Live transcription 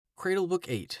Cradle Book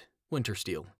 8,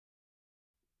 Wintersteel.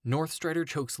 Northstrider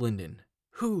chokes Linden.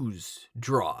 Who's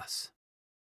Dross?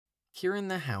 Kieran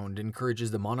the Hound encourages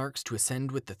the monarchs to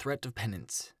ascend with the threat of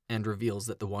penance, and reveals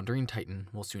that the Wandering Titan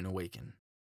will soon awaken.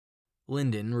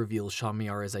 Linden reveals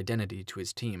Shamiara's identity to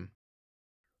his team.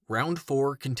 Round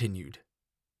 4 continued.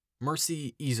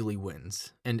 Mercy easily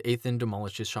wins, and Athen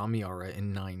demolishes Shamiara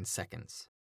in 9 seconds.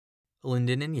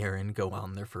 Linden and Yaren go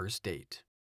on their first date.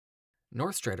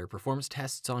 Northstrider performs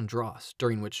tests on Dross,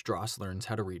 during which Dross learns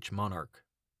how to reach Monarch.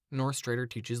 Northstrider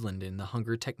teaches Linden the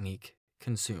hunger technique,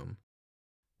 Consume.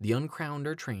 The Uncrowned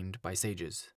are trained by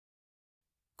sages.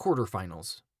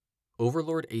 Quarterfinals.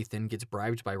 Overlord Athen gets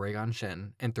bribed by Rhaegon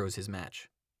Shen and throws his match.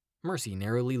 Mercy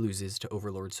narrowly loses to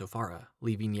Overlord Sofara,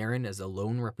 leaving Yaren as a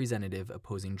lone representative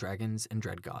opposing dragons and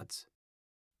dread gods.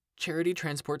 Charity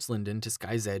transports Linden to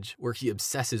Sky's Edge, where he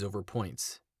obsesses over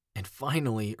points, and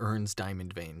finally earns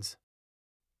Diamond Veins.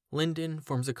 Linden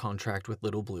forms a contract with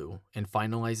Little Blue and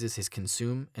finalizes his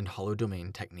Consume and Hollow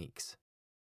Domain techniques.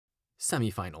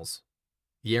 Semifinals.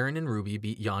 Yaren and Ruby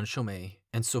beat Yan Shomei,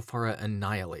 and Sofara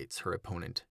annihilates her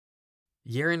opponent.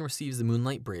 Yaren receives the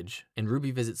Moonlight Bridge, and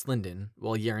Ruby visits Linden,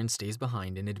 while Yaren stays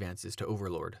behind and advances to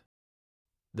Overlord.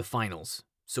 The finals.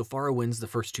 Sofara wins the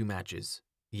first 2 matches.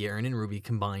 Yaren and Ruby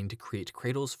combine to create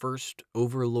Cradle's first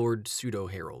Overlord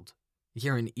Pseudo-Herald.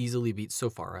 Yaren easily beats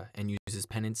Sofara and uses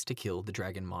penance to kill the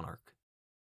Dragon Monarch.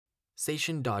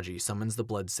 Seishin Daji summons the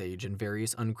Blood Sage and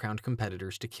various uncrowned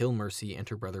competitors to kill Mercy and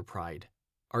her brother Pride.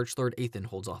 Archlord Athen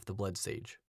holds off the Blood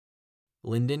Sage.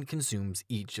 Linden consumes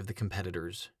each of the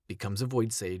competitors, becomes a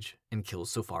Void Sage, and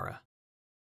kills Sofara.